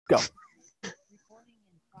Go.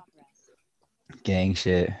 Gang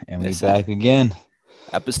shit. And we Listen. back again.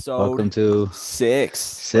 Episode Welcome to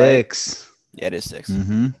 6. Right? 6. Yeah, it is 6.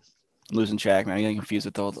 Mm-hmm. I'm losing track, man. I'm getting confused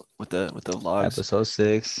with the vlogs. Episode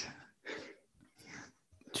 6.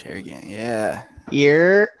 Cherry Gang. Yeah.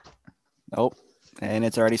 Here. Nope. And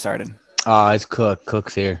it's already started. Oh, it's Cook.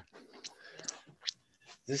 Cook's here.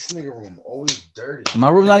 This nigga room always dirty. My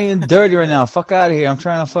room's not even dirty right now. Fuck out of here. I'm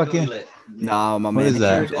trying to fucking. Nah, my What man. is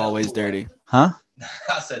that? He's always dirty. Huh?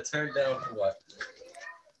 I said turn down for what?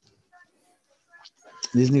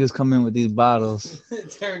 These niggas come in with these bottles.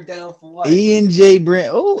 Turn down for what? E&J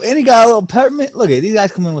Brand. Oh, and he got a little peppermint. Look at these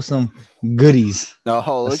guys come in with some goodies.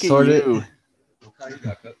 Oh, look Assorted. at you.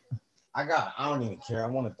 I don't even care. I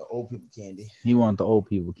wanted the old people candy. He wanted the old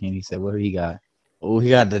people candy. He said, what do he got? Oh, he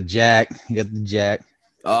got the Jack. He got the Jack.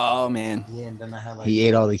 Oh, man. Yeah, and then I had like He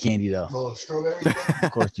ate all the candy, though. full of strawberry.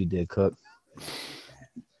 Of course you did, Cook.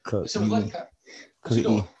 Cook. So what you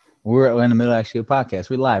doing? We're in the middle of actually a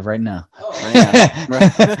podcast. We're live right now. Oh,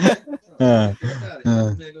 Yeah.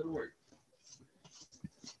 go to work.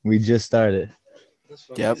 We just started. That's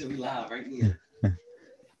fine. Yep. We live right here.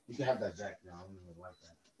 You can have that Jack now. I don't even like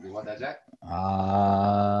that. You want that Jack?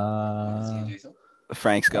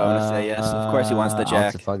 Frank's going to say yes. Of course he wants the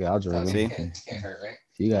Jack. Fuck it, I'll drink See? him. Can't hurt, right?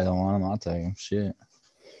 If you guys don't want him, I'll take him. Shit.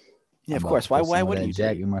 Yeah, of I'm course. about to put Why some of wouldn't that you?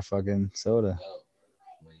 Jack Take? in my fucking soda.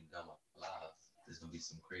 When you come up live, there's gonna be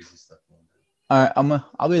some crazy stuff going on. All right,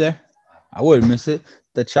 I'll be there. I wouldn't miss it.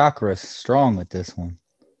 The chakra's strong with this one.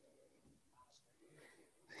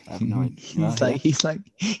 I have no idea. He's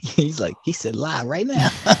like, he said live right now.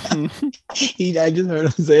 I just heard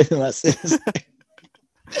him say it to my sister.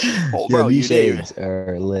 Oh, bro, these you did. shades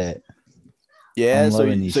are lit. Yeah, I'm so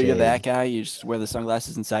loving these you're that shades. guy. You just wear the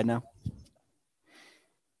sunglasses inside now.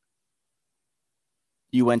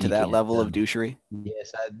 You went to You that can't level tell of me. douchery.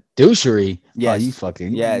 Yes, douchery. Yes. Oh, you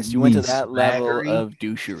fucking. Yes, you went to mean that level swaggery? of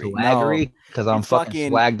douchery. Swaggery? Because I'm It's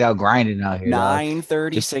fucking fucking swagged out grinding out here. Dog.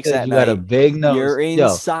 9:36 Just because at you got a night. big nose. You're Yo,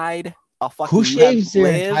 inside a fucking. who you have shaves their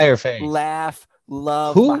live, entire face? Laugh,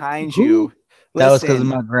 love Who? behind Who? you. That was because of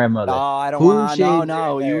Listen, my grandmother. No, I don't Who want. No, shaves their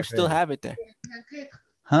no, you entire still face? have it there.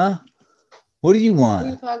 Huh? What do you Who you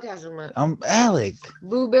want? podcasting with? I'm Alec.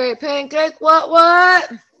 Blueberry pancake?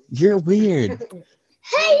 What? You're weird.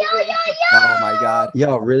 Hey, yo. Oh my God.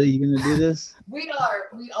 Yo, really? You gonna do this? We are.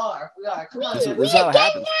 Come on. This is how it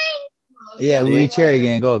happens Yeah, we cherry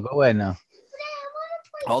again. Go ahead now.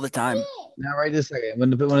 all the time. Now, right this second.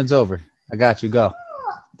 When it's over, I got you. Go.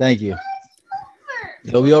 Thank you.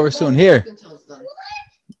 It'll be over soon. Here,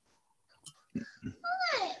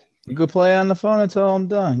 you could play on the phone until I'm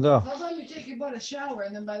done. Go. How about you take your butt a shower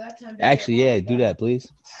and then by that time? Actually, yeah, do that,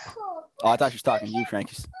 please. Oh, I thought she was talking to you,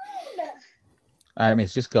 Frankie. All right,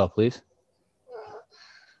 miss, just go, please.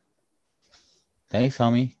 Thanks,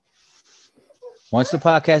 homie. Once the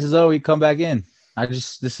podcast is over, you come back in.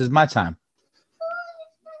 This is my time.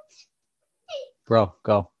 Bro,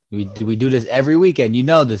 go. We do this every weekend. You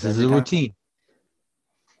know this. This is a routine.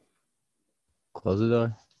 Close the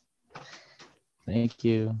door. Thank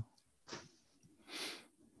you.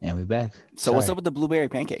 And we back. So what's Sorry. up with the blueberry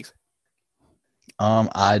pancakes?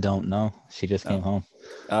 I don't know. She just came home.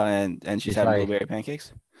 And she's She's having probably- blueberry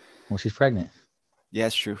pancakes. Well, she's pregnant. Yeah,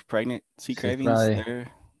 it's true. Pregnant She's cravings, probably-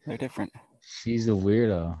 they're different. She's a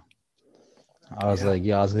weirdo. I was like,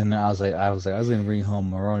 I was gonna bring home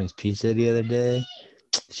Maroni's pizza the other day.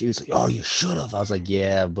 She was like, oh, you should have. I was like,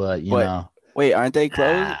 yeah, but you But- know, Wait, aren't they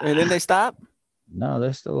closed? And then they stop? no,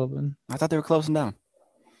 they're still open. I thought they were closing down.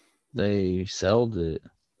 They sold it.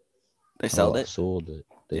 They sold it. Sold it.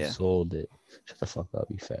 They Yeah. sold it. Shut the fuck up,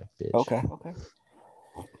 you fat bitch. Okay.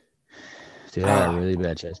 Dude, I got really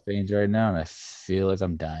bad chest pains right now, and I feel like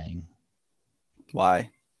I'm dying. Why?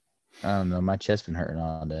 I don't know. My chest been hurting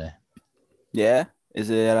all day. Yeah. Is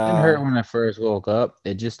it? It didn't hurt when I first woke up.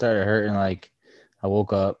 It just started hurting like I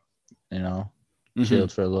woke up, you know, mhm.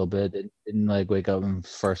 chilled for a little bit. Didn't like wake up and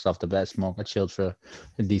first off the bat smoke. I chilled for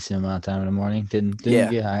a decent amount of time in the morning. Didn't Yeah.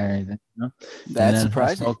 get high or anything. You know? And That's then I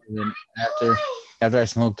surprising. smoked, and then after I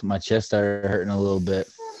smoked, my chest started hurting a little bit.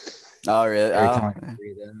 Oh, really? Every Oh. time I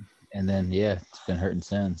breathe in. And then yeah, it's been hurting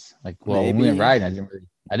since. Like, well, when we went Maybe- riding,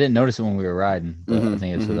 I didn't notice it when we were riding, but I Mhm,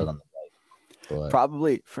 think it's because I mhm. was on the bike. But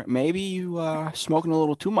Probably. Maybe you smoking a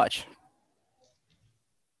little too much.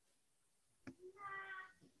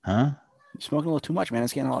 huh? You're smoking a little too much, man.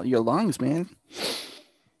 It's getting all your lungs, man.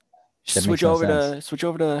 That Switch makes no over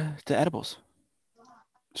sense. to edibles.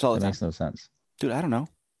 It's all the That time. makes no sense. Dude, I don't know.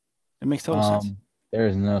 It makes total sense. There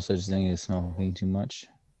is no such thing as smoking too much.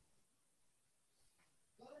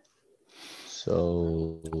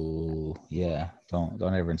 So yeah, don't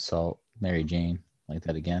ever insult Mary Jane like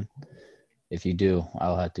that again. If you do,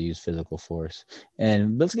 I'll have to use physical force.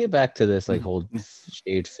 And let's get back to this like whole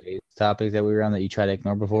shaved face topic that we were on that you tried to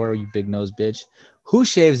ignore before, you big nose bitch. Who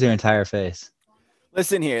shaves their entire face?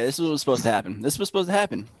 Listen here. This is what was supposed to happen. This was supposed to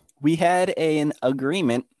happen. We had an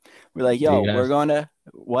agreement. We're like, yo, You guys- we're going to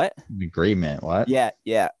what? Agreement. What? Yeah.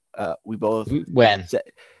 We both When?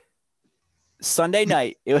 Sunday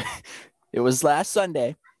night. It was last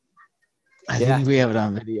Sunday. I Yeah. think we have it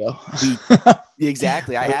on video.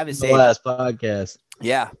 Exactly. I have it The saved. last podcast.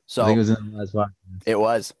 Yeah. I think it So was in the last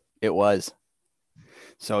podcast. it was.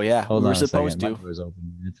 So yeah, Hold we on were a second. supposed My to. door's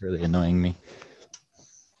open. It's really annoying me.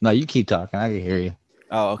 No, you keep talking. I can hear you.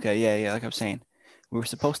 Oh, okay. Yeah. Like I'm saying, we were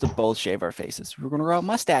supposed to both shave our faces. We were going to grow out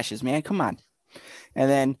mustaches, man. Come on. And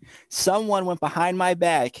then someone went behind my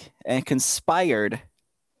back and conspired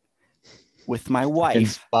with my wife.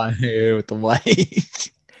 Inspired with the wife.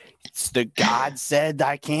 The God said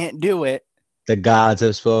I can't do it. The gods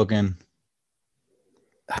have spoken.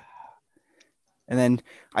 And then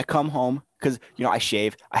I come home because, I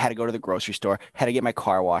shave. I had to go to the grocery store, had to get my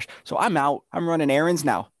car washed. So I'm out. I'm running errands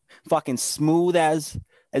now. Fucking smooth as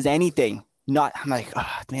anything. I'm like,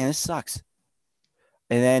 oh, man, this sucks.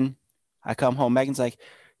 And then I come home. Megan's like,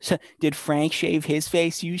 "So, did Frank shave his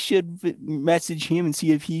face? You should message him and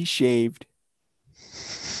see if he's shaved."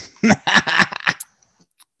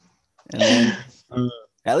 And then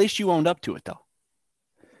at least you owned up to it, though.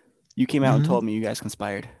 You came out and told me you guys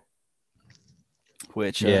conspired.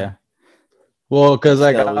 Which, yeah. Well, because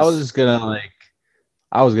like that I was just gonna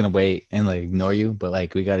I was gonna wait and like ignore you, but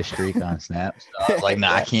like we got a streak on Snap. So I was like,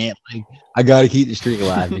 nah, I can't. Like, I gotta keep the streak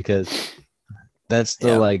alive because that's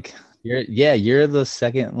the you're the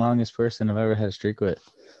second longest person I've ever had a streak with.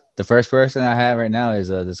 The first person I have right now is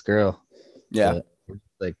this girl. yeah. But we're,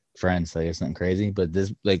 like friends, like it's nothing crazy. But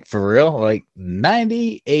this like for real, like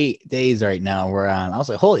 98 days right now we're on. I was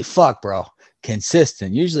like, holy fuck, bro.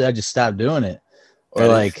 Consistent. Usually I just stop doing it. Or That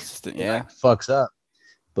is like consistent, yeah. fucks up.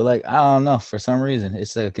 But like I don't know, for some reason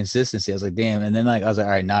it's like a consistency. I was like, damn. And then like I was like,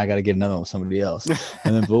 all right, now I gotta get another one with somebody else.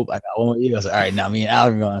 And then boop, I got one with you. I was like, all right, now me and Al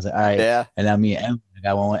are going. I was like, all right. Yeah. And now me and Emily, I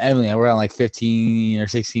got one with Emily. And we're on like 15 or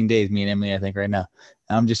 16 days, me and Emily, I think right now.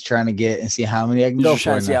 And I'm just trying to get and see how many I can You go just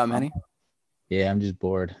trying for. to see now. how many? Yeah, I'm just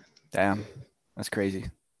bored. Damn. That's crazy.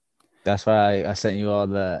 That's why I sent you all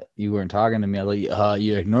that. You weren't talking to me. I was like,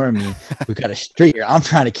 you ignoring me. We got a streak here. I'm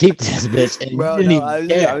trying to keep this bitch. And Bro, you didn't no, I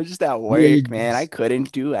even was just at You work, man. I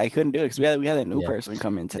couldn't do it because we had a new Yeah. person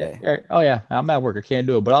come in today. Oh yeah, I'm at work. I can't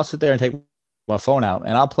do it, but I'll sit there and take my phone out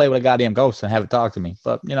and I'll play with a goddamn ghost and have it talk to me.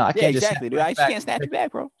 But I Yeah, can't exactly, just dude. I just can't snap you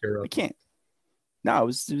back, bro. Sure. I can't. No, it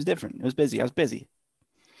was different. It was busy. I was busy.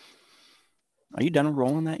 Are you done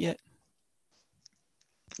rolling that yet?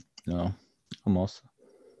 No, almost.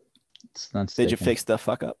 It's not. Did you fix the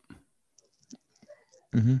fuck up?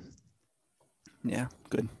 Mm-hmm. Yeah,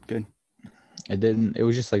 good. It didn't. It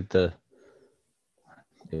was just like it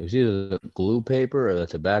was either the glue paper or the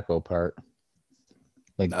tobacco part,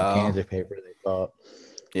 like the cans of paper they thought.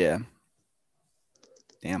 Yeah.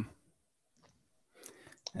 Damn.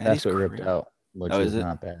 That's what ripped out, which Oh, is is it?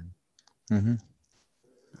 not bad. Mm-hmm.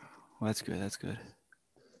 Well, that's good. That's good.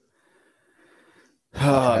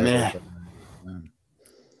 Oh man,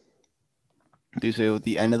 dude. So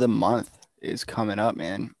the end of the month is coming up,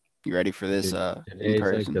 man. You ready for this? In Today's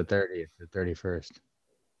person. like the 30th, the 31st.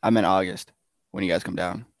 I'm in August when you guys come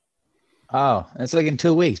down. Oh, it's like in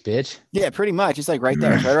 2 weeks, bitch. Yeah, pretty much. It's like right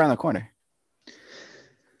there. It's right around the corner.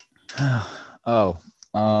 I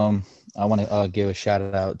want to give a shout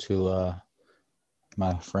out to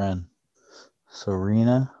my friend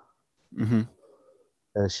Serena. Mm-hmm.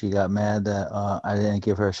 She got mad that I didn't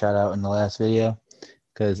give her a shout out in the last video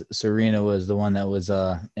because Serena was the one that was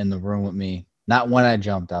in the room with me. Not when I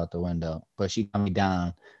jumped out the window, but she got me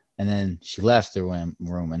down and then she left the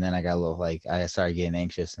room. And then I got a little I started getting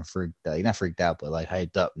anxious and freaked out. Not freaked out, but like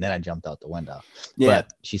hyped up. And then I jumped out the window. Yeah.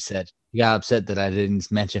 But she said she got upset that I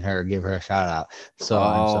didn't mention her or give her a shout out. So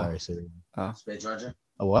I'm sorry, Serena. Spare charger?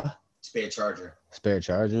 A what? Spare charger. Spare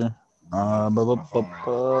charger? I don't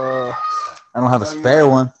have a spare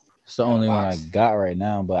one. It's the only one I got right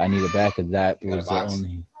now, but I need it back because that was the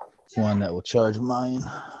only one that will charge mine.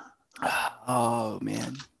 Oh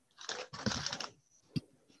man.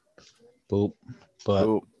 Boop. But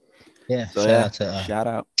Ooh. yeah, So shout out to shout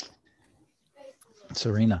out.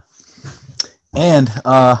 Serena. And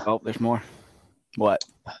Oh, there's more. What?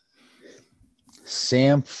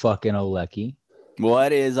 Sam fucking Olecki.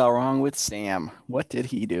 What is wrong with Sam? What did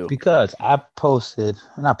he do? Because I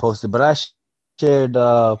but I shared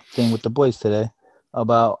a thing with the boys today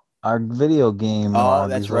about our video game. Oh,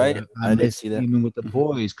 that's these, right. I did miss see that. streaming with the Mhm.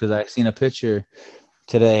 boys because I seen a picture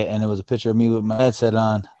today, and it was a picture of me with my headset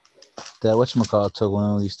on. That whatchamacallit took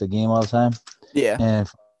when we used to game all the time, Yeah. and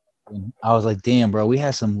I was like, "Damn, bro, we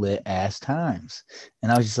had some lit ass times."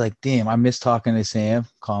 And I was just like, "Damn, I miss talking to Sam,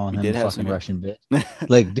 calling We him did a have fucking some. Russian bitch."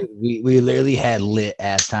 Like, dude, we literally had lit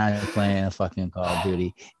ass times playing a fucking Call of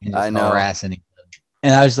Duty and I just know. harassing each other.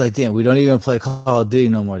 And I was like, "Damn, we don't even play Call of Duty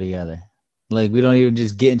no more together. Like, we don't even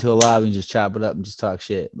just get into a lobby and just chop it up and just talk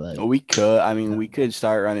shit." Like, We could. I mean, we could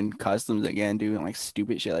start running customs again, doing like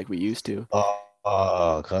stupid shit like we used to.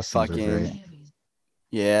 customs are great. Fucking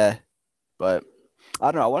yeah, but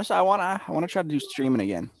I don't know. I want to try to do streaming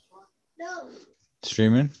again.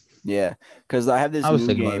 Streaming. Yeah, because I have this I was new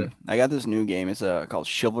thinking about game. I got this new game. It's called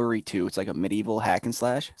Chivalry 2. It's like a medieval hack and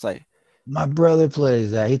slash. It's like, My brother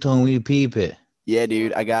plays that. He told me to peep it. yeah,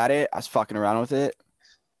 dude, I got it. I was fucking around with it.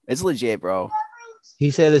 It's legit, bro.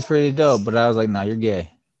 He said it's pretty dope, but I was like, "Nah, you're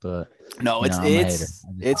gay." But No, I'm a hater.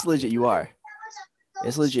 it's legit. You are.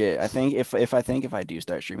 It's legit. I think if I do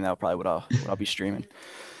start streaming, that'll probably what I'll be streaming.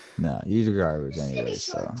 No, you're garbage anyway.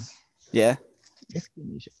 So Yeah, it's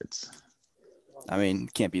skinny shirts. I mean,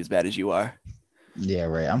 can't be as bad as you are. Yeah,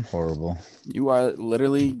 right. I'm horrible. You are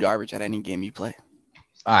literally garbage at any game you play.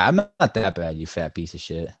 All right, I'm not that bad, you fat piece of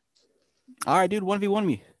shit. All right, dude, 1v1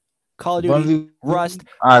 me. Call of Duty, 1v1? Rust,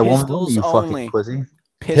 All right, pistols 1v1, you only. fucking pussy.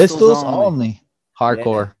 Pistols only.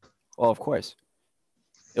 Hardcore. Well, of course.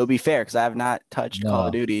 It'll be fair because I have not touched Call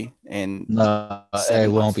of Duty and No, it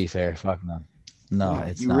 7 won't months. be fair. Fuck no. No,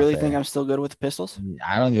 it's you not really fair. think I'm still good with the pistols?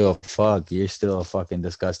 I don't give a fuck. You're still a fucking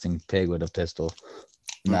disgusting pig with a pistol.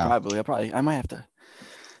 No, Probably. I might have to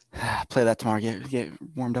play that tomorrow. Get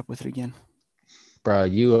warmed up with it again. bro,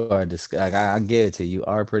 you are like, I give it to you. You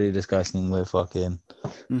are pretty disgusting with fucking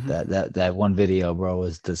Mhm. that one video, bro,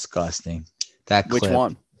 was disgusting. That clip. Which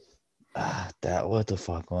one? That what the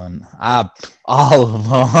fuck one? All of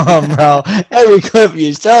them, bro. Every clip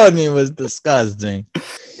you showed me was disgusting.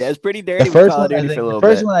 Yeah, it's pretty dirty. The first Call one, of Duty for a little the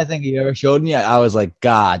first bit. one I think you ever showed me, I was like,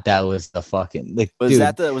 God, that was the fucking like. Was dude,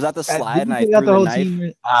 that the slide and I did you threw take out the whole knife?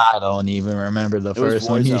 team? I don't even remember the It was first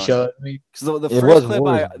one you Warzone. showed me. So the It first was clip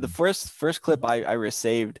Warzone. the first clip I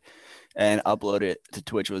received and uploaded to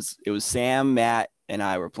Twitch was Sam, Matt, and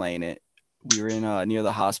I were playing it. We were in near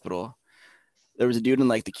the hospital. There was a dude in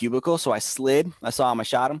like the cubicle, so I slid. I saw him. I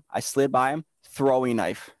shot him. I slid by him, throwing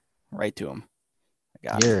knife right to him. I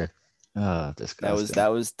got him. Disgusting.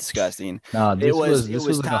 That was disgusting. No, It was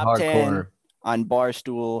like top a 10 hardcore. on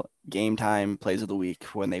Barstool Game Time Plays of the Week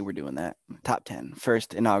when they were doing that. Top 10,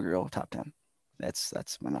 first inaugural top 10. That's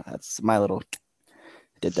my little.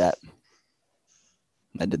 Did that.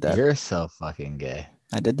 I did that. You're so fucking gay.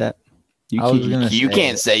 I did that. You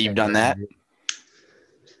Can't say you've done that.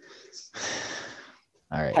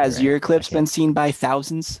 All right. Has right. your clips Okay. been seen by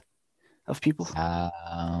thousands of people?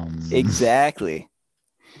 Exactly.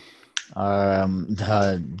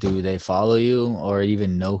 Do they follow you or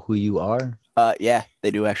even know who you are? Yeah,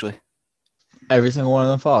 they do actually. Every single one of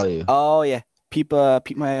them follow you. Oh yeah, peep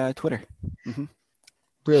my Twitter.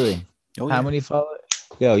 Really? Oh, How yeah. many follow?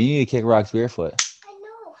 Yo, you need to kick Rock's barefoot.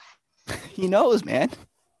 He knows, man.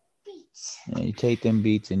 Yeah, you take them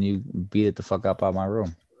beats and you beat it the fuck up out of my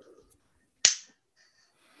room.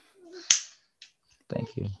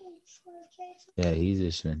 Thank you. Yeah, he's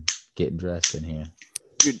just been getting dressed in here.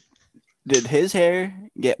 Did his hair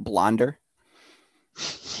get blonder?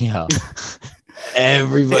 Yeah.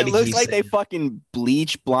 Everybody. It looks like they fucking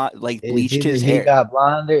bleached his He hair. got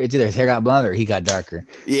blonder. It's either his hair got blonder or he got darker.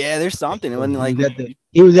 Yeah, there's something. It wasn't like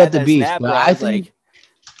He was at that the beach. snap, But bro, I was think,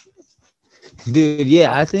 dude,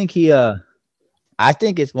 yeah, I think I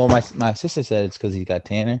think it's my sister said it's because he got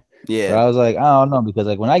tanner. But yeah. I was like, I don't know, because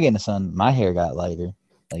like when I get in the sun, my hair got lighter.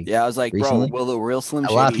 Like Yeah, I was like, recently, bro, will the real Slim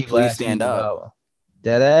a lot of Shady people please ask me stand up? about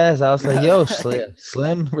that ass. I was like, yo,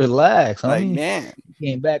 Slim, relax. Like, Homie. man. He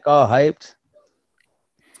came back all hyped.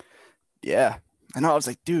 Yeah. I know. I was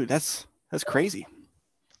like, dude, that's crazy.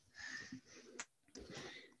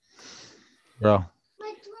 Bro,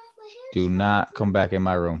 do not come back in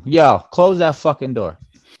my room. Yo, close that fucking door.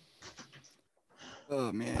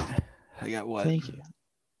 Oh man. I got what? Thank you.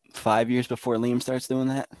 5 years before Liam starts doing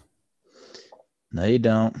that? No, you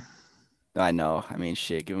don't. I know. I mean,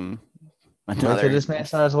 shit, give him Wait till another. this man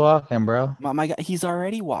starts walking, bro. My God, he's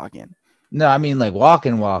already walking. No, I mean like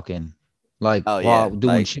walking. Like Oh, while yeah,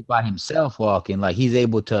 doing like- shit by himself, walking. Like he's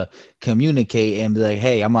able to communicate and be like,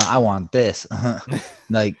 hey, I want this.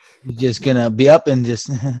 Like you're just gonna be up and just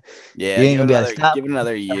Yeah, You ain't gonna be able to stop. give it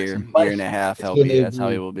another year, some year and a half. It's gonna That's how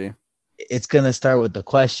be- he will be. it's gonna start with the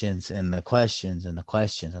questions and the questions and the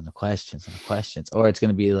questions and the questions and the questions, or it's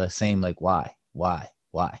gonna be the same like why.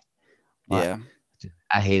 Yeah.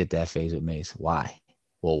 I hated that phase with Mace. Why?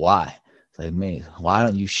 Well, why? It's like Mace, why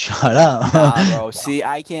don't you shut up? Nah, bro. See,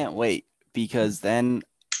 I can't wait because then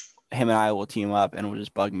him and I will team up and we'll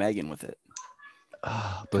just bug Megan with it.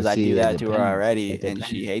 But Because I see, do it that to her depends. already, It and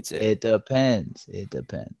she depends. hates it. It depends. It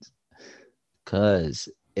depends. Cause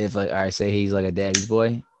if like I say he's like a daddy's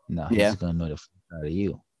boy, no, he's Yeah. just gonna know the fuck out of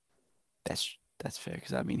you. That's fair.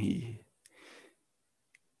 Because I mean, he's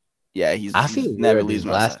I feel never weird leaves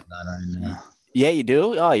just my side. laughing on right now. Yeah, you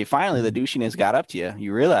do. Oh, you finally the douchiness got up to you.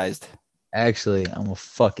 You realized. Actually, I'm a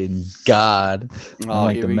fucking god. I'm Oh,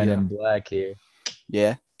 like here the we Men go. in Black here.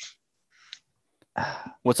 Yeah.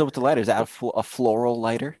 What's up with the lighter? Is that a floral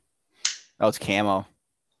lighter? Oh, it's camo.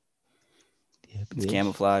 Yeah, It's bitch.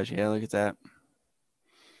 camouflage. Yeah, look at that.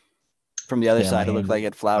 From the other Yeah, side, it looked like it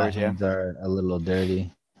had my flowers. Yeah. hands are a little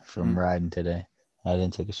dirty from Mm. riding today. I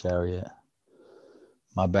didn't take a shower yet.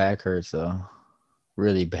 My back hurts though.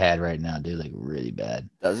 Really bad right now, dude. Like really bad.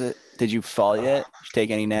 Does it? Did you fall yet? Did you take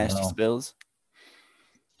any nasty No. spills?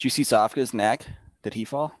 Did you see Sofka's neck? Did he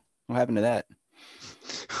fall? What happened to that?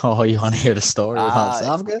 Oh, you want to hear the story about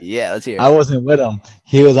Safka? Yeah, let's hear I it. wasn't with him.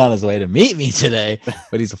 He was on his way to meet me today,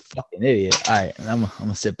 but he's a fucking idiot. All right, I'm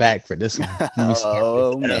gonna sit back for this one. Let me start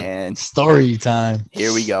Oh with, man, story time.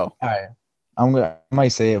 here we go. All right, I might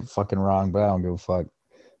say it fucking wrong, but I don't give a fuck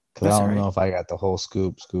because That's I don't all right. know if I got the whole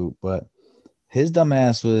scoop. But his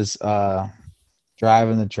dumbass was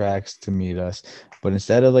driving the tracks to meet us, but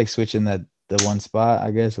instead of like switching the one spot, I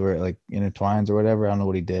guess where it like intertwines or whatever, I don't know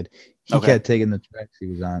what he did. He Okay. kept taking the tracks he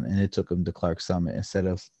was on, and it took him to Clark Summit instead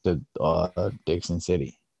of the Dixon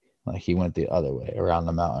City. Like he went the other way around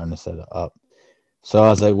the mountain instead of up. So I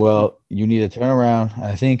was like, "Well, you need to turn around."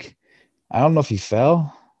 I don't know if he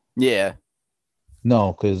fell. Yeah.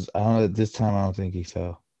 No, because I don't know. This time, I don't think he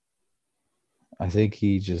fell. I think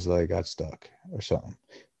he just like got stuck or something.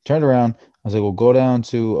 Turned around. I was like, "Well, go down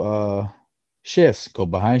to shifts. Go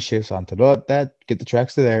behind shifts onto that. Get the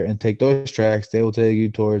tracks to there and take those tracks. They will take you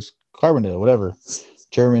towards Carbondale, whatever,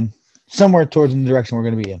 German, somewhere towards the direction we're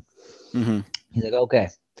gonna be in." Mm-hmm. He's like, "Okay."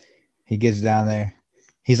 He gets down there.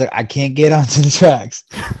 He's like, "I can't get onto the tracks.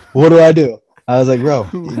 What do I do?" I was like, "Bro,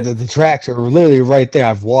 the tracks are literally right there.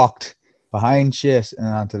 I've walked behind shifts and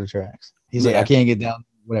onto the tracks." He's like, Yeah. "I can't get down."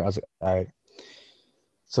 Whatever. I was like, "All right."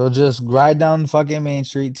 So just ride down fucking Main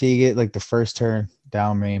Street till you get like the first turn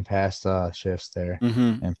down Main past shifts there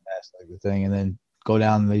Mm-hmm. and past like the thing, and then go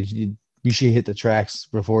down. You should hit the tracks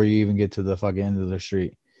before you even get to the fucking end of the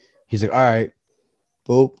street. He's like, "All right."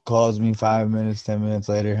 Boop, calls me 5 minutes, 10 minutes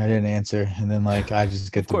later. I didn't answer, and then like I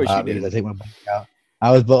just get Of to course you Bobby's. I didn't. take my bike out. I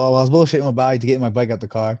was bullshitting with Bobby to get my bike out the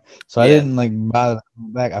car, so I Yeah. didn't like bother to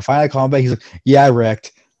come back. I finally called him back. He's like, "Yeah, I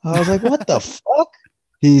wrecked." I was like, "What the fuck?"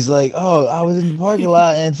 He's like, "Oh, I was in the parking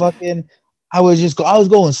lot and fucking, I was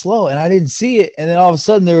going slow and I didn't see it, and then all of a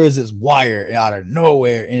sudden there was this wire out of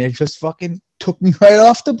nowhere, and it just fucking took me right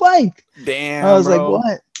off the bike." Damn. I was like, bro.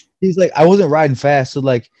 "What?" He's like, "I wasn't riding fast, so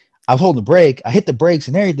like I was holding the brake. I hit the brakes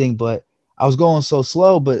and everything, but I was going so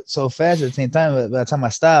slow but so fast at the same time. By the time I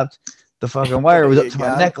stopped, the fucking wire was up You to my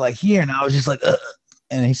got neck like here, and I was just like, ugh.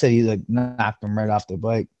 And he said he like knocked him right off the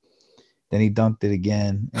bike. Then he dunked it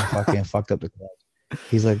again and fucking fucked up the clutch.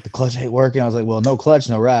 He's like, "The clutch ain't working." I was like, "Well, no clutch,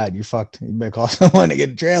 no ride. You're fucked. You better call someone to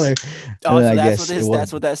get a trailer." Oh, And so I that's guess what that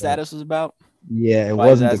the clutch. status was about. Yeah, it Why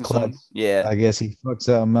he's wasn't the asking clutch. someone? Yeah. I guess he fucked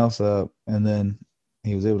something else up, and then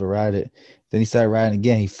he was able to ride it. Then he started riding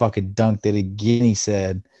again. He fucking dunked it again. He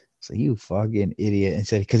said, "So you fucking idiot!" And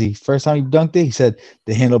said, because first time he dunked it, he said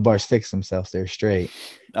the handlebars fixed themselves. They're straight.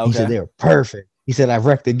 He said Okay. they were perfect. He said I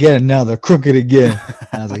wrecked again, and now they're crooked again.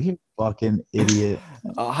 And I was like, "You fucking idiot!"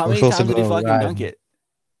 How We're many supposed to times did he go fucking ride. dunk it?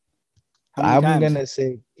 How many I'm times? gonna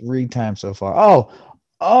say 3 times so far.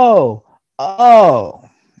 Oh!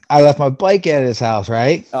 I left my bike at his house,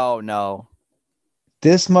 right? Oh no.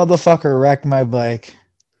 This motherfucker wrecked my bike.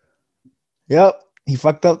 Yep, he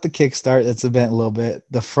fucked up the kickstart. That's bent a little bit.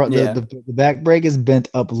 The front, Yeah. the back brake is bent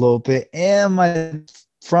up a little bit, and my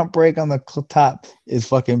front brake on the top is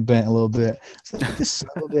fucking bent a little bit. So like, this son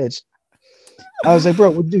of a bitch. I was like,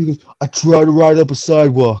 "Bro, what do you do?" "I try to ride up a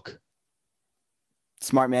sidewalk."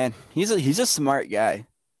 Smart man. He's a smart guy.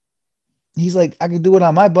 He's like, "I can do it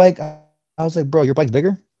on my bike." I was like, "Bro, your bike's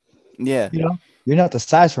bigger. Yeah. You know, you're not the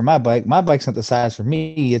size for my bike. My bike's not the size for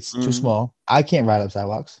me. It's too Mhm. small. I can't ride up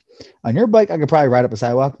sidewalks. On your bike, I could probably ride up a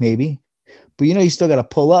sidewalk, maybe. But you still got to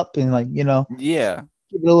pull up and like, Yeah.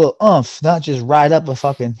 give it a little oomph, not just ride up a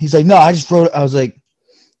fucking." He's like, "No, I just rode it." I was like,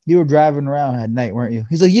 "You were driving around at night, weren't you?"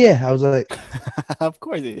 He's like, "Yeah." I was like, Of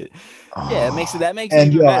course it is. Yeah, that makes it And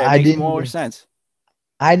even yo, better. It makes more sense.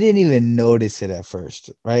 I didn't even notice it at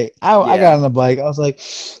first, right? I Yeah. got on the bike. I was like,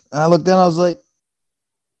 I looked down. I was like,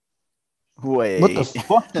 what the Wait.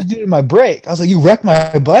 fuck did you do to my brake? I was like, you wrecked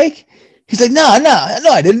my bike? He's like, no,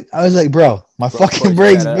 I didn't. I was like, bro, my Bro, fucking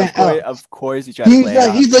brakes bent out. of course you try to play it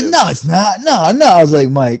off He's like, too. no, it's not. No. I was like,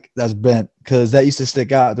 Mike, that's bent because that used to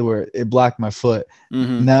stick out to where it blocked my foot.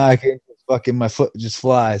 Mhm. Now I can't fucking my foot just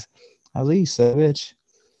flies. I was like, you son of a bitch.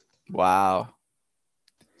 Wow.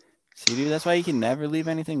 See, dude, that's why you can never leave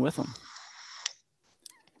anything with them.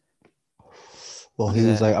 Well, Look he at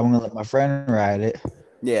was that. like, I'm gonna let my friend ride it.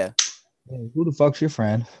 Yeah. Who the fuck's your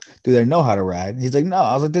friend? Do they know how to ride? He's like, no.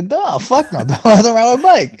 I was like, no, fuck no. Don't let them ride my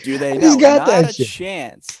bike. Do they I know? just got Not that a shit.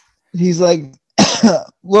 chance. He's like,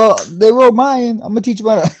 well, they rode mine. I'm gonna teach them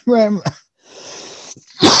how to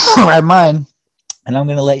ride mine, and I'm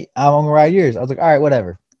gonna ride yours. I was like, all right,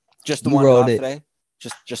 whatever. Just the You one rode caught it. today?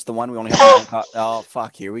 Just the one? We only have one caught. Oh,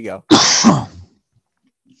 fuck. Here we go.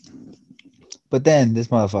 But then this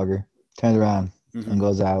motherfucker turns around and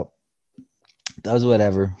goes out, does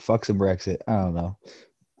whatever, fucks a Brexit. I don't know.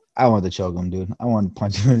 I wanted to choke him, dude. I wanted to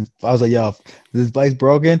punch him. I was like, yo, if this bike's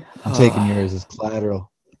broken, I'm taking yours as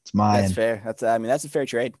collateral. It's mine. That's fair. That's a fair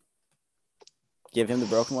trade. Give him the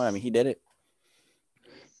broken one. I mean, he did it.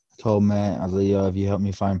 Told man, I was like, yo, if you help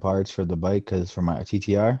me find parts for the bike, because for my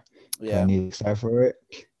TTR, Yeah. I need a kickstart for it.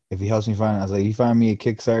 If he helps me find, I was like, you find me a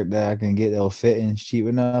kickstart that I can get that'll fit and it's cheap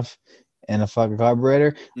enough and a fucking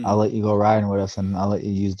carburetor, I'll let you go riding with us and I'll let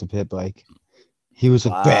you use the pit bike. He was a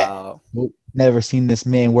bet. Wow. Never seen this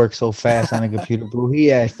man work so fast on a computer, bro. He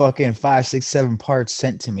had fucking 5, 6, 7 parts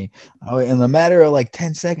sent to me. In the matter of like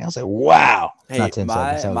 10 seconds, I was like, wow. Hey, Not 10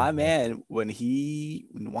 seconds. my man, when he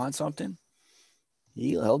wants something,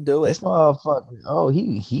 he'll do This it.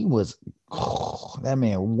 motherfucker, he was, that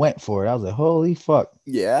man went for it. I was like, holy fuck.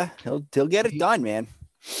 Yeah, he'll get it done, man.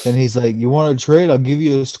 Then he's like, you want to trade? I'll give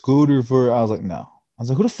you a scooter for, I was like, no. I was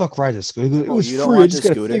like, who the fuck rides a scooter? He goes, it Oh, was you don't free. I want just the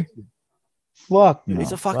got to scooter? fix it. Fuck Dude, no.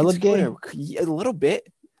 it's a Do I fucking look gay? scooter. A little bit.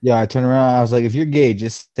 Yeah, I turned around. I was like, if you're gay,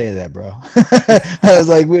 just say that, bro. I was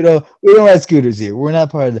like, we don't ride scooters here. We're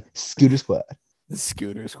not part of the scooter squad. The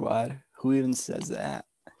scooter squad. Who even says that?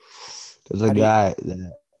 There's a guy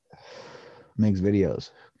that makes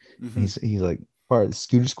videos. He's like part of the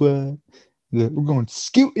scooter squad. He's like, we're going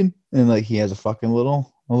scooting, and like he has a fucking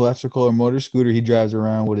little electrical or motor scooter he drives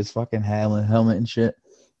around with his fucking helmet and shit.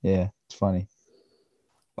 Yeah, it's funny.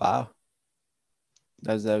 Wow.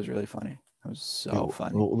 That was really funny. That was so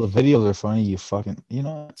funny. Well, the videos are funny. You fucking,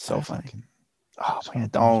 So funny. Oh man,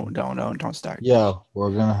 don't start. Yo, we're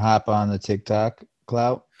gonna hop on the TikTok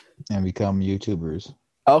clout and become YouTubers.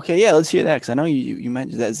 Okay, yeah, let's hear that because I know you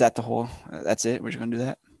mentioned that. Is that the whole? That's it. We're just gonna do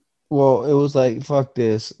that. Well, it was like fuck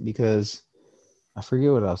this because I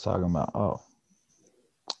forget what I was talking about. Oh,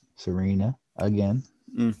 Serena again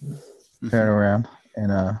turned around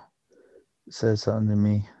and said something to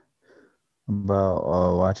me about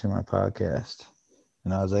watching my podcast,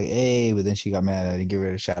 and I was like, hey, but then she got mad. I didn't give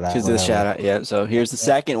her a shout out. She's the shout out. Yeah. So here's the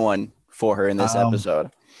second one for her in this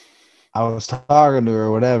episode. I was talking to her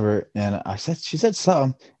or whatever, and she said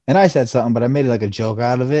something, and I said something, but I made it like a joke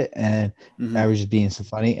out of it, and I was just being so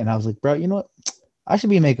funny, and I was like, bro, you know what? I should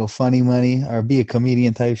be making funny money or be a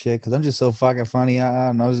comedian type shit because I'm just so fucking funny.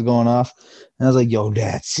 I was just going off, and I was like, yo,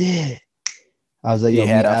 that's it. I was like, You yo,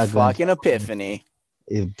 had a fucking epiphany.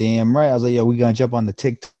 Damn right. I was like, yo, we gonna jump on the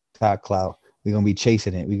TikTok cloud. We're gonna be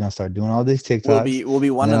chasing it. We're gonna start doing all these TikToks. We'll be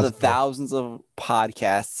one of the thousands of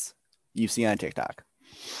podcasts you see on TikTok.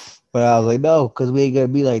 But I was like, no, because we ain't gonna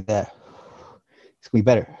be like that. It's gonna be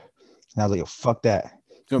better. And I was like, yo, fuck that.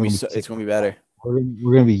 It's gonna be better. We're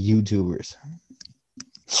gonna be YouTubers.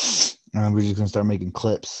 And we're just gonna start making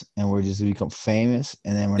clips and we're just gonna become famous,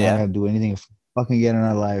 and then we're not gonna do anything fucking get in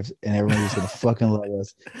our lives, and everyone's just gonna fucking love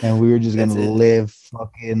us, and we're just gonna live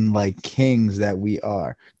fucking like kings that we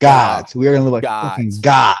are. Gods. We are gonna live like fucking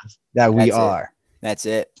gods that we are. That's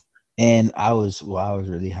it. And I was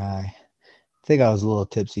really high. I think I was a little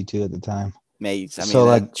tipsy too at the time. Mate, I mean, so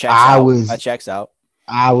like that checks out.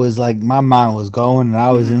 I was like, my mind was going, and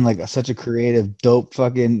I was in like such a creative, dope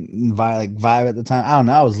fucking vibe at the time. I don't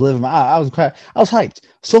know. I was living. I was hyped,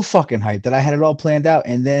 so fucking hyped that I had it all planned out,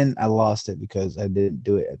 and then I lost it because I didn't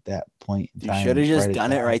do it at that point in time. You should have just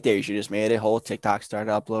done it right there. You should just made a whole TikTok,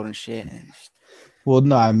 started uploading shit. Well,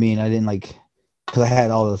 no, I mean, I didn't because I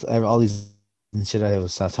had all these shit I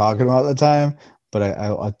was talking about at the time. But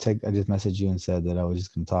I just messaged you and said that I was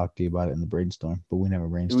just gonna talk to you about it in the brainstorm, but we never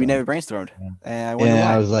brainstormed. Yeah. And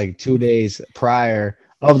I was like 2 days prior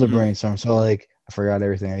of the brainstorm, so like I forgot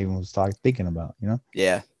everything I even was thinking about,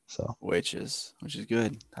 Yeah. So, which is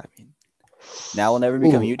good. I mean, now we'll never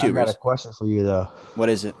become ooh, I got a YouTubers. question for you though. What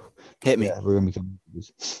is it? Hit me. Yeah, we're gonna become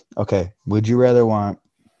YouTubers. Okay. Would you rather want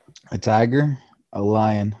a tiger, a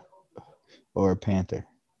lion, or a panther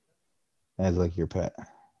as like your pet?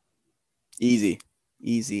 Easy.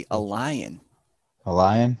 A lion. A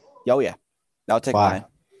lion? Oh yeah, I'll take a Why? lion.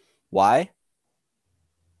 Why?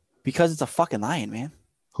 Because it's a fucking lion, man.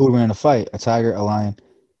 Who would win in a fight? A tiger, a lion,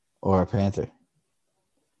 or a panther?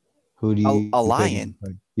 Who do you A pick? lion.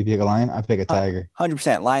 You pick a lion? I pick a tiger.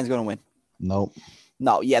 100%. Lion's gonna win. Nope.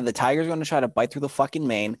 No, yeah, the tiger's gonna try to bite through the fucking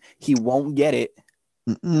mane. He won't get it.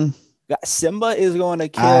 Mm-mm. Simba is going to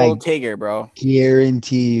kill I Tigger, bro.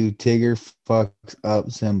 guarantee you, Tigger fucks up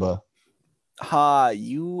Simba. You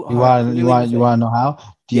You are want clearly to know how?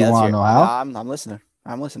 Do you let's want hear to it. know No, how? I'm listening.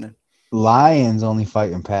 I'm listening. Lions only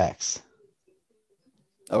fight in packs.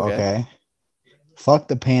 Okay. Fuck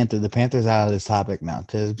the panther. The panther's out of this topic now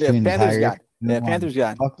because Yeah, between the Panther's tiger gone. and the Yeah, lion. Panther's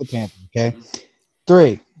gone. Fuck the panther. Okay.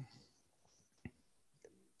 3.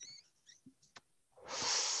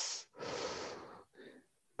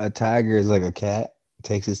 A tiger is like a cat.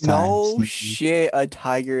 Takes its time. No Sneaky. shit. A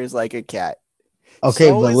tiger is like a cat. Okay,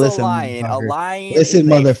 So but is listen, a lion. A motherfucker. lion Listen, is a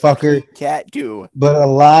motherfucker. fucking cat too. But a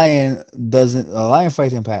lion doesn't. A lion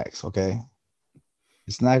fights in packs. Okay.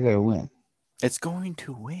 It's not gonna win. It's going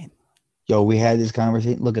to win. Yo, we had this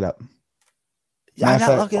conversation. Look it up. I'm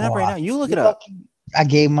not looking it up right now. You look it up. I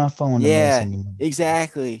gave my phone to Yeah, Mason.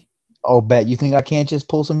 exactly. Oh, bet. You think I can't just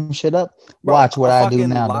pull some shit up? Bro, Watch what a I do fucking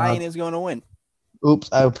now, lion dog. is going to win. Oops,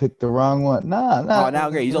 I picked the wrong one. Nah. Oh,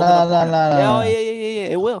 now great. He's opened up porn. Oh, yeah.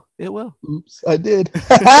 It will. Oops, I did.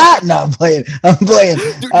 No, I'm playing.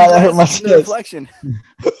 Dude, I hurt my the reflection.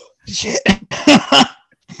 Shit.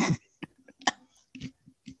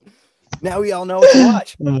 Now we all know what to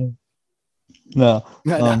watch. No. No.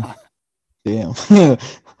 Damn.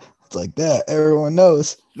 It's like that. Everyone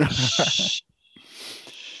knows.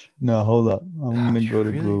 No, hold up. I'm gonna go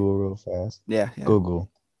to Google real fast. Yeah.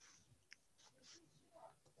 Google.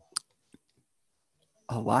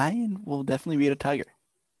 A lion will definitely beat a tiger.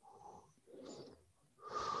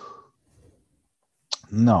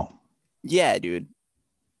 No. Yeah, dude.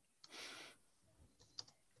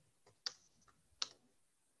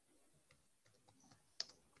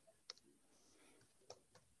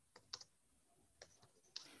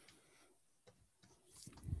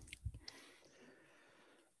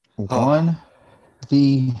 One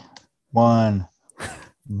v one,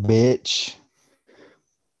 bitch.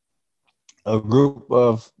 A group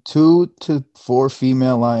of 2 to 4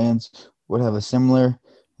 female lions would have a similar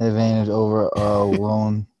advantage over a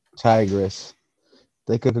lone tigress.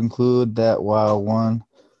 They could conclude that while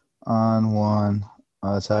one-on-one,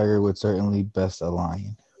 a tiger would certainly best a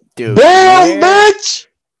lion. Dude, Damn, bitch!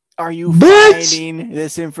 Are you finding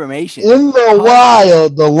this information? In the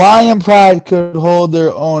wild, the lion pride could hold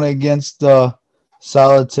their own against the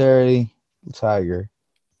solitary tiger.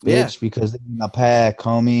 Bitch, because they're in a pack,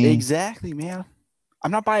 homie. Exactly, man. I'm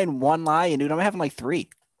not buying one lion, dude. I'm having like 3.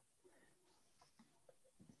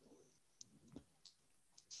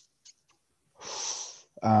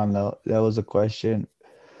 I don't know. That was a question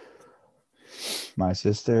my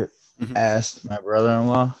sister asked my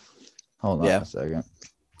brother-in-law. Hold on a second.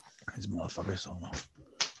 This motherfucker's so long.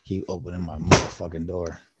 Keep opening my motherfucking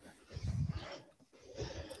door.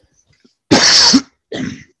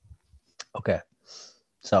 Okay.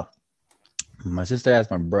 So, my sister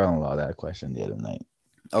asked my brother-in-law that question the other night.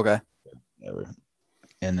 Okay.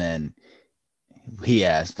 And then he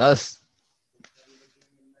asked us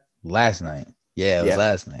last night. Yeah, it was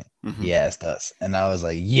last night. He asked us, and I was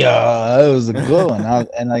like, "Yo, it was a good one."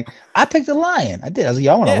 I picked a lion. I did. I was like,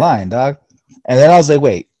 "Yo, I want a lion, dog." And then I was like,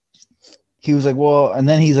 "Wait." He was like, "Well," and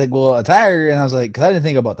then he's like, "Well, a tiger." And I was like, "Cause I didn't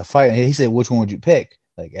think about the fight." And he said, "Which one would you pick,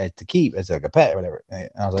 like to keep as like a pet or whatever?" And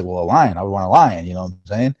I was like, "Well, a lion. I would want a lion." You know what I'm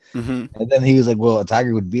saying? And then he was like, "Well, a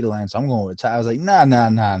tiger would beat a lion, so I'm going with a tiger." I was like, "Nah."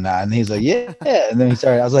 And he's like, "Yeah." And then he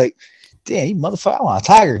started. I was like, "Damn, you motherfucker! I want a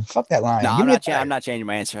tiger. Fuck that lion. No, Give me a tiger. I'm not changing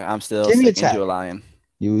my answer. I'm still Give me a sticking tiger. to a lion.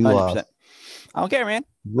 You 100%. lost. I don't care, man.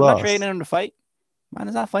 You I'm lost. not trading him to fight. Mine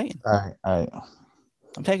is not fighting. All right.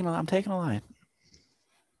 I'm taking a lion.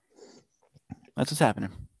 That's what's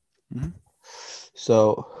happening.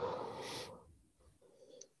 So,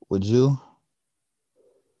 would you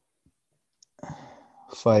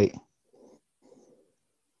fight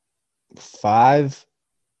 5?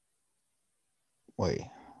 Wait,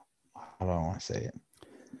 I don't want to say it.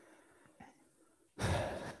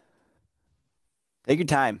 Take your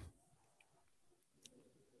time.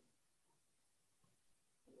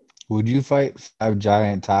 Would you fight 5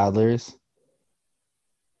 giant toddlers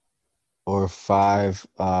or 5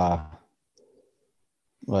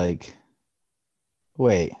 like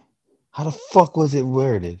wait, how the fuck was it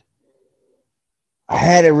worded? I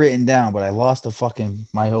had it written down, but I lost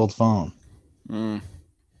my old phone. Mm,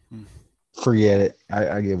 Forget it.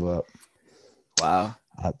 I give up. wow.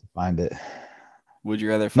 I have to find it. Would you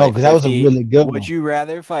rather No, fight because that was a 50? really good Would one. you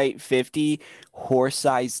rather fight 50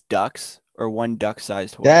 horse-sized ducks or one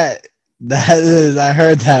duck-sized horse? That is, I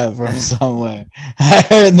heard that from somewhere. I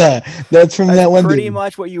heard that. That's from That's that one pretty dude.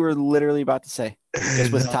 much what you were literally about to say.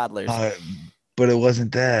 Just with toddlers. But it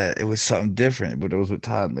wasn't that. It was something different, but it was with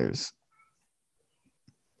toddlers.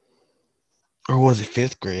 Or was it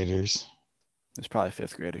 5th graders? It's probably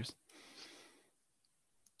 5th graders.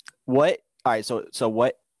 What? All right. So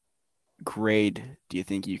what grade do you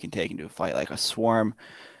think you can take into a fight? Like a swarm?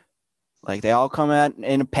 Like they all come out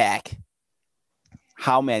in a pack.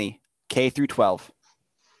 How many? K through 12.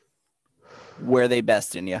 Where are they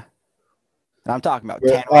best in you? I'm talking about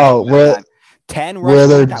 10 rushing 10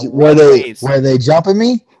 rushing time. Where they jumping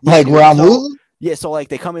me? Yeah, Like dude. where I'm So- losing? Yeah, so like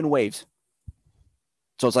they come in waves.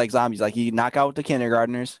 So it's like zombies. Like you knock out the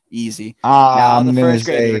kindergartners, easy. Now I'm the gonna first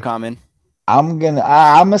graders say are coming. I'm gonna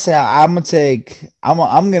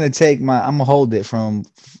hold it from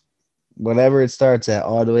whatever it starts at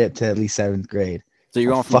all the way up to at least 7th grade. So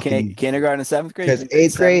you're going from fucking kindergarten to 7th grade? Because You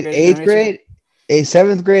think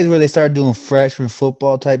 7th grade is where they start doing freshman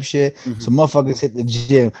football type shit. Mhm. So motherfuckers hit the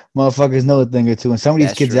gym. Motherfuckers know a thing or two. And some of these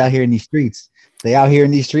That's kids true. out here in these streets. They out here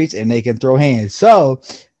in these streets and they can throw hands. So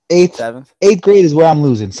 7th? 8th grade is where I'm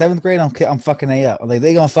losing. 7th grade, I'm fucking they up. Like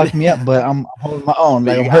they gonna fuck me up, but I'm holding my own.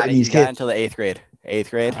 But Like you I'm got hurting it. these You got kids. until the 8th grade. 8th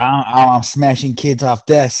grade? I'm smashing kids off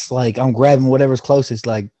desks. Like I'm grabbing whatever's closest.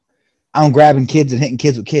 Like I'm grabbing kids and hitting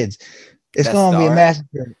kids with kids. It's That's gonna be a alright.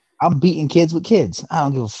 massacre. I'm beating kids with kids. I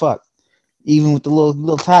don't give a fuck. Even with the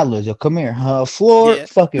little toddlers, yo, come here, floor, Yeah.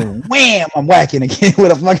 fucking wham! I'm whacking a kid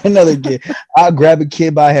with a fucking another kid. I'll grab a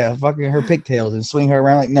kid by her pigtails and swing her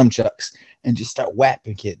around like nunchucks and just start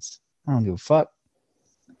whapping kids. I don't give a fuck.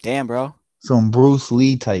 Damn, bro. Some Bruce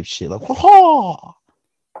Lee type shit, like whoa.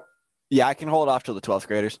 Yeah, I can hold off till the 12th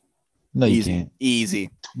graders. No, you Easy. can't. Easy.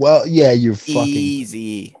 Well, yeah, you're fucking.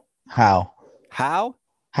 Easy. How? How?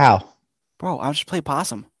 Bro, I'll just play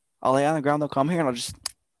possum. I'll lay on the ground, they'll come here, and I'll just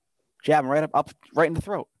jab them up right in the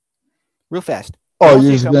throat. Real fast. Oh, Don't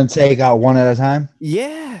you're take just 'em. gonna take out one at a time?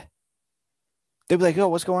 Yeah. They'll be like, "Yo,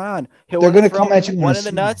 what's going on?" Hit They're one in the gonna come throat, at you in one a in the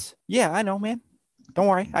swing. nuts. Yeah, I know, man. Don't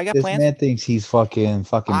worry, I got This plans. man thinks he's fucking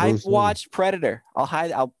I've Bruce Lee. watched Predator.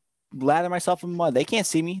 I'll lather myself in mud. They can't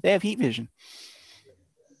see me. They have heat vision.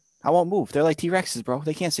 I won't move. They're like T-Rexes, bro.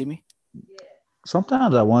 They can't see me.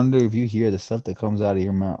 Sometimes I wonder if you hear the stuff that comes out of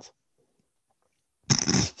your mouth.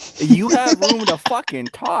 You have room to fucking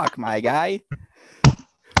talk, my guy.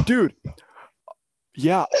 Dude.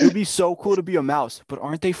 Yeah, it would be so cool to be a mouse, but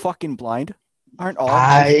aren't they fucking blind? Aren't all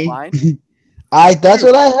mice blind? That's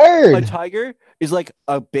what I A heard. tiger is like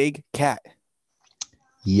a big cat.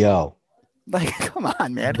 Yo, Like, come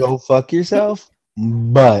on, man. go fuck yourself.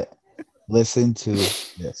 But listen to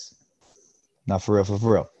this. Not for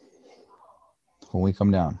real. When we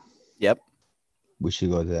come down, Yep. we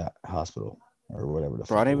should go to that hospital or whatever the fuck.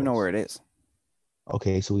 Bro, I don't it even know was. where it is.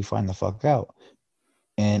 Okay, so we find the fuck out.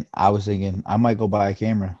 And I was thinking I might go buy a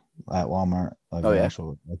camera at Walmart. Like Oh, an yeah?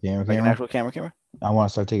 actual camera. Like an actual camera? I want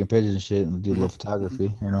to start taking pictures and shit and do a little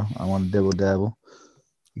photography, you know. I want to dabble,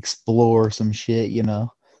 explore some shit, you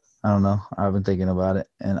know. I don't know. I've been thinking about it.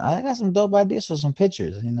 And I got some dope ideas for some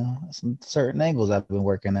pictures, you know, some certain angles I've been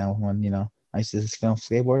working on when, you know, I used to film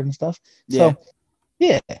skateboard and stuff. Yeah. So,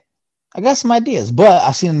 yeah, I got some ideas. But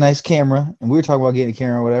I seen a nice camera and we were talking about getting a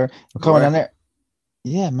camera or whatever. We're coming down there.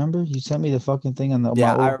 Yeah, remember? You sent me the fucking thing on the.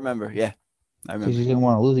 Yeah, I remember. Yeah. I Because remember. you didn't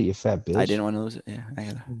want to lose it, you fat bitch. I didn't want to lose it. Yeah, I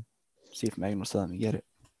gotta see if Megan will still let me get it.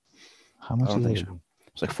 How much I don't is think it? so.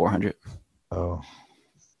 It's like 400. Oh,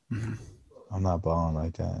 Mhm. I'm not balling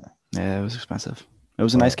like that. Yeah, it was expensive. It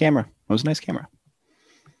was a nice camera.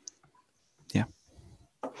 Yeah.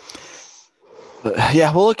 But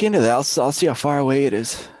yeah, we'll look into that. I'll see how far away it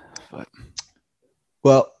is. But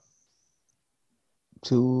Well,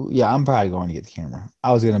 I'm probably going to get the camera.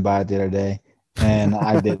 I was gonna buy it the other day, and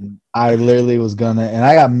I didn't. I literally was gonna, and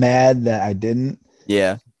I got mad that I didn't.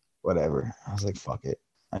 yeah, Whatever. I was like, fuck it.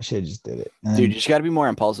 I should have just did it. And dude, then, you just got to be more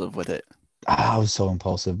impulsive with it. I was so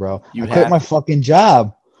impulsive, bro. You I quit have my to. fucking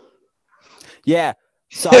job. Yeah,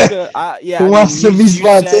 Sasha. Yeah, Who wants to be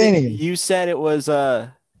spontaneous? You said it was.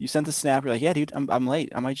 You sent the snap. You're like, yeah, dude, I'm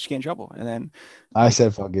late. I might just get in trouble. And then I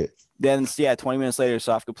said, fuck it. Then 20 minutes later,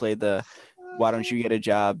 Sofka played the "Why don't you get a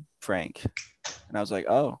job, Frank?" And I was like,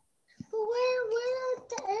 "Oh, Where are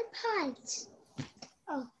the AirPods?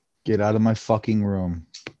 Get out of my fucking room.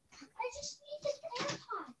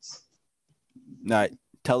 No,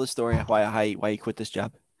 tell the story why you quit this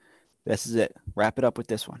job. This is it. Wrap it up with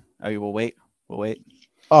this one. Oh, we'll wait. We'll wait.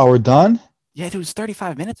 Oh, we're done? Yeah, dude, it's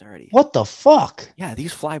 35 minutes already. What the fuck? Yeah,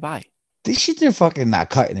 these fly by. These shit are fucking not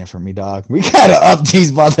cutting it for me, dog. We gotta up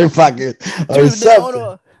these motherfuckers. Or Dude,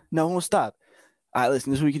 something. no one will stop. All right,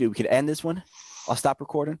 listen, this is what we can do. We can end this one. I'll stop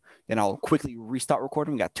recording, then I'll quickly restart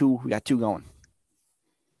recording. We got two going.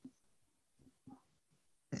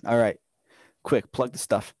 All right. Quick, plug the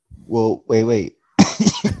stuff. Well, wait.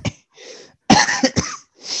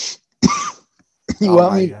 You Oh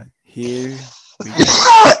want my me? God. Here we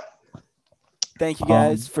go. Thank you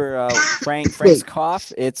guys for Frank's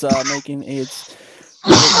cough. It's making its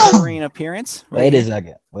recurring appearance. Wait a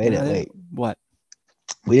second. Wait. What?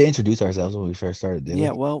 We didn't introduce ourselves when we first started, did we?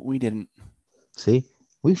 Yeah, well, we didn't. See?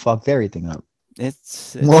 We fucked everything up.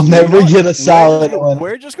 It's We'll never get a solid one.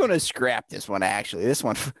 We're just gonna scrap this one. Actually, this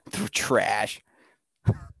one trash.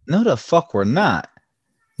 No, the fuck we're not.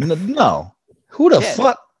 No. Who the Yeah.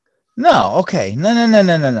 fuck? No. Okay.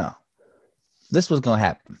 No. This was gonna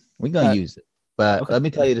happen. We're gonna use it. But Okay. let me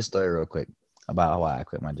tell you the story real quick about why I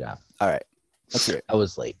quit my job. All right, let's hear it. I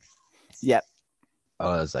was late. Yep. I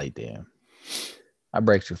was like, damn. My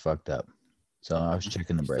brakes were fucked up. So I was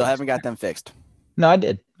checking the brakes. Still haven't got them fixed. No, I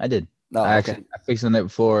did. No, I okay. fixed them the night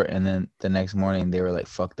before, and then the next morning they were like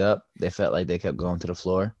fucked up. They felt like they kept going to the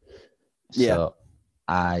floor. Yeah. So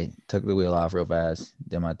I took the wheel off real fast,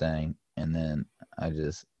 did my thing, and then I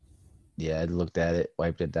looked at it,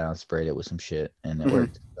 wiped it down, sprayed it with some shit, and it Mhm.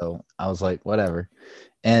 worked. So I was like, whatever.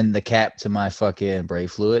 And the cap to my fucking brake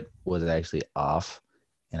fluid was actually off,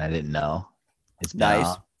 and I didn't know. It's Nice.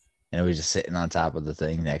 nice. And it was just sitting on top of the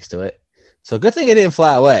thing next to it. So good thing it didn't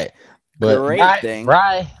fly away. But Great thing.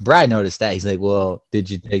 Bry noticed that. He's like, well, did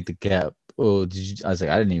you take the cap? Oh, did you? I was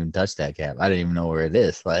like, I didn't even touch that cap. I didn't even know where it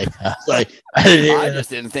is. Like, I was like, I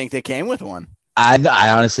just didn't think they came with one. I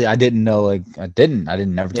honestly, I didn't know. Like, I didn't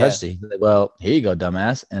never Yeah. touched it. He's like, well, here you go,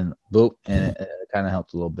 dumbass. And boop. And it kind of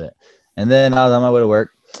helped a little bit. And then I was on my way to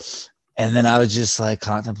work. And then I was just like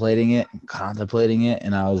contemplating it.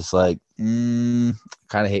 And I was like, kind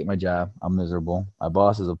of hate my job. I'm miserable. My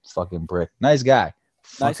boss is a fucking prick. Nice guy.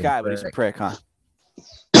 Nice Fucking guy, but he's a prick. prick, huh?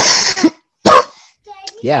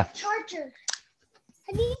 Yeah. Charger.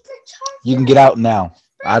 I need the charger. You can get out now.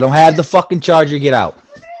 I don't have the fucking charger. Get out.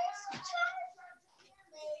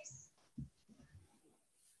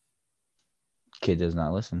 Kid does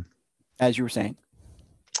not listen. As you were saying.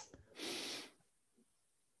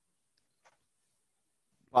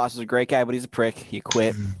 Boss is a great guy, but he's a prick. He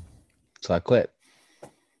quit. So I quit.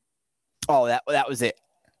 Oh, that was it.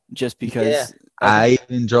 Just because. Yeah. I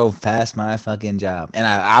even drove past my fucking job, and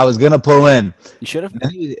I was gonna pull in. You should have.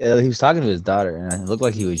 And he was talking to his daughter, and it looked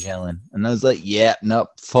like he was yelling. And I was like, "Yeah, nope,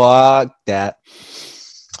 fuck that."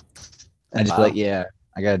 I just Wow. like, "Yeah,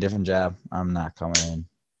 I got a different job. I'm not coming in."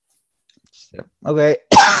 So, okay.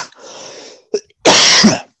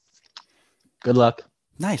 Good luck.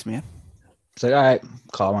 Nice, man. It's like, all right,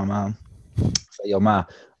 call my mom. Say, yo, ma.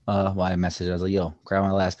 I messaged. I was like, yo, grab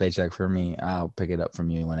my last paycheck for me. I'll pick it up from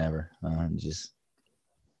you whenever.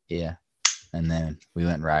 Yeah. And then we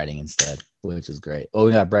went riding instead, which was great. Oh,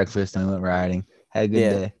 we got breakfast and we went riding. Had a good Yeah.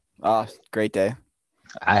 day. Oh, great day.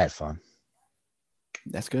 I had fun.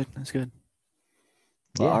 That's good. Well,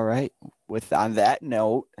 Yeah. all right. On that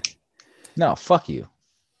note, No, fuck you.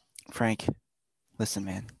 Frank, listen,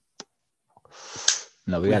 man.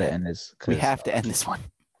 No, we got to end this. We 'cause have to end this one.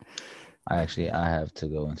 I have to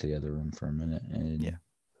go into the other room for a minute. And Yeah.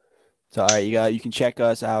 So, all right, you can check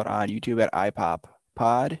us out on YouTube at iPop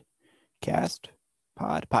Podcast.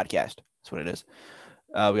 Podcast. That's what it is.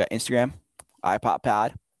 We got Instagram, iPop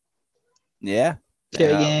Pod. Yeah.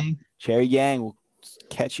 Cherry Gang. Cherry Gang. We'll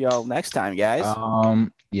catch y'all next time, guys.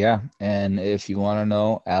 Yeah, and if you want to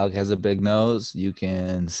know, Alec has a big nose. You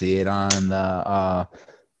can see it on the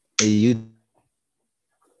you.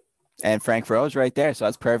 And Frank Froze right there. So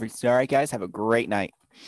that's perfect. All right, guys. Have a great night.